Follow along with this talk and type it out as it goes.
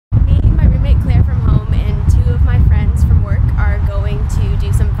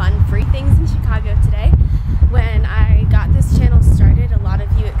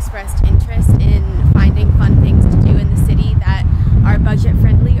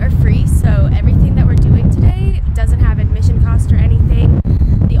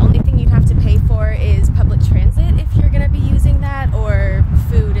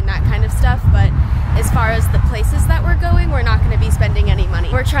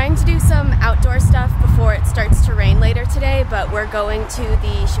trying to do some outdoor stuff before it starts to rain later today, but we're going to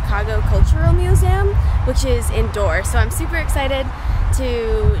the Chicago Cultural Museum, which is indoor. So I'm super excited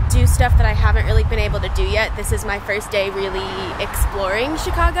to do stuff that I haven't really been able to do yet. This is my first day really exploring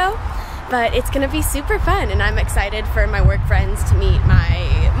Chicago, but it's gonna be super fun, and I'm excited for my work friends to meet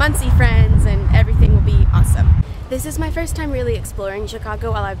my Muncie friends, and everything will be awesome. This is my first time really exploring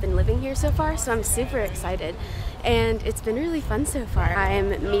Chicago while I've been living here so far, so I'm super excited. And it's been really fun so far. I'm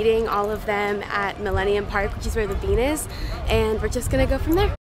meeting all of them at Millennium Park, which is where the Bean is, and we're just gonna go from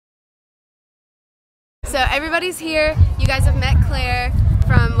there. So everybody's here. You guys have met Claire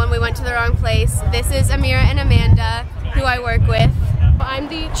from when we went to the wrong place. This is Amira and Amanda, who I work with. I'm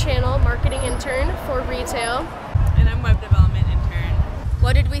the channel marketing intern for retail. And I'm web development intern.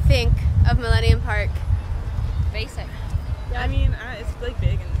 What did we think of Millennium Park? Basic. I mean, it's like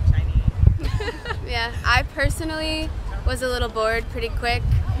big and shiny. Yeah, I personally was a little bored pretty quick,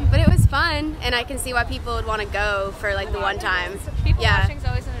 but it was fun, and I can see why people would want to go for like the one time. People watching is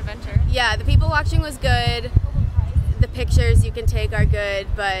always an adventure. Yeah, the people watching was good. The pictures you can take are good,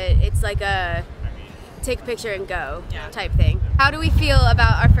 but it's like a take a picture and go type thing. How do we feel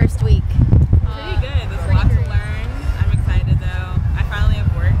about our first week? Pretty good. There's a lot to learn. I'm excited though. I finally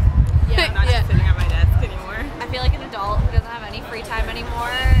have work. Yeah, I'm not just sitting at my desk anymore. I feel like an adult who doesn't have any free time anymore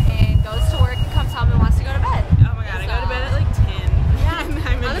and goes to work and comes home and wants to go to bed. Oh my god, I go to bed at like 10.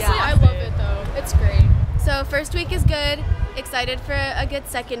 Yeah. Honestly, I love it though. It's great. So first week is good. Excited for a good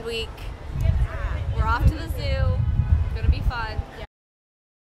second week. We're off to the zoo. Gonna be fun.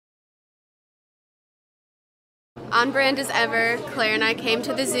 On brand as ever, Claire and I came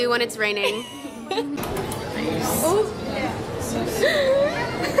to the zoo when it's raining.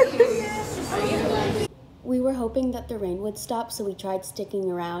 We were hoping that the rain would stop, so we tried sticking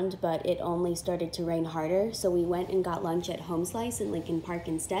around, but it only started to rain harder, so we went and got lunch at Home Slice in Lincoln Park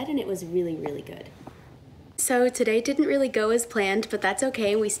instead, and it was really, really good. So today didn't really go as planned, but that's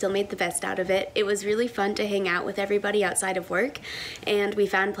okay. We still made the best out of it. It was really fun to hang out with everybody outside of work, and we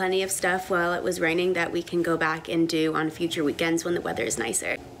found plenty of stuff while it was raining that we can go back and do on future weekends when the weather is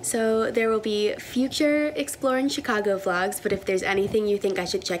nicer. So there will be future Exploring Chicago vlogs, but if there's anything you think I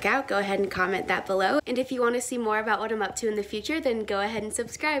should check out, go ahead and comment that below. And if you want to see more about what I'm up to in the future, then go ahead and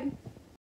subscribe.